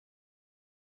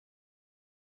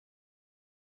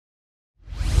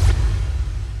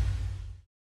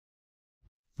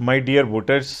My dear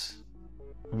voters,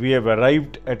 we have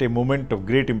arrived at a moment of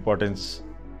great importance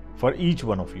for each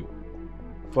one of you,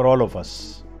 for all of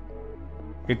us.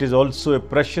 It is also a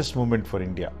precious moment for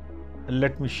India.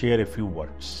 Let me share a few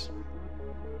words.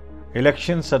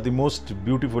 Elections are the most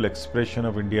beautiful expression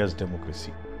of India's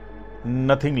democracy.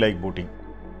 Nothing like voting.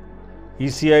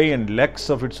 ECI and lakhs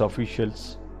of its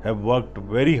officials have worked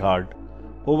very hard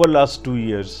over last 2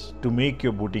 years to make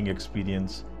your voting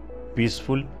experience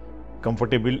peaceful,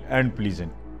 comfortable and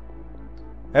pleasant.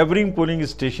 Every polling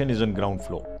station is on ground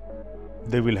floor.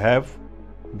 They will have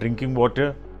drinking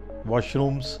water,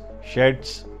 washrooms,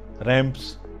 sheds,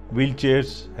 ramps,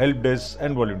 wheelchairs, help desks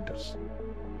and volunteers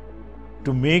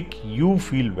to make you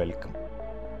feel welcome.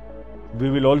 We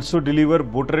will also deliver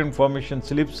voter information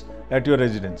slips at your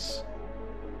residence.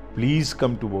 Please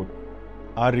come to vote.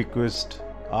 Our request,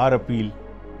 our appeal,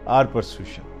 our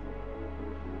persuasion.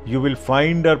 You will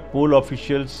find our poll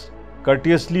officials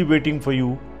courteously waiting for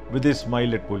you with a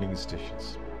smile at polling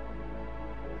stations.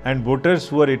 And voters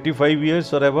who are 85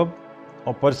 years or above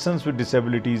or persons with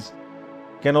disabilities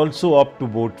can also opt to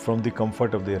vote from the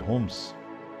comfort of their homes.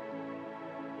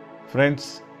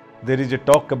 Friends, there is a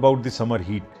talk about the summer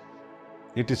heat.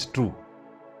 It is true.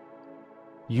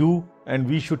 You and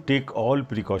we should take all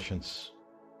precautions.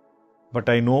 But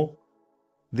I know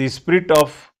the spirit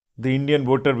of the Indian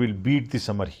voter will beat the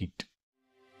summer heat.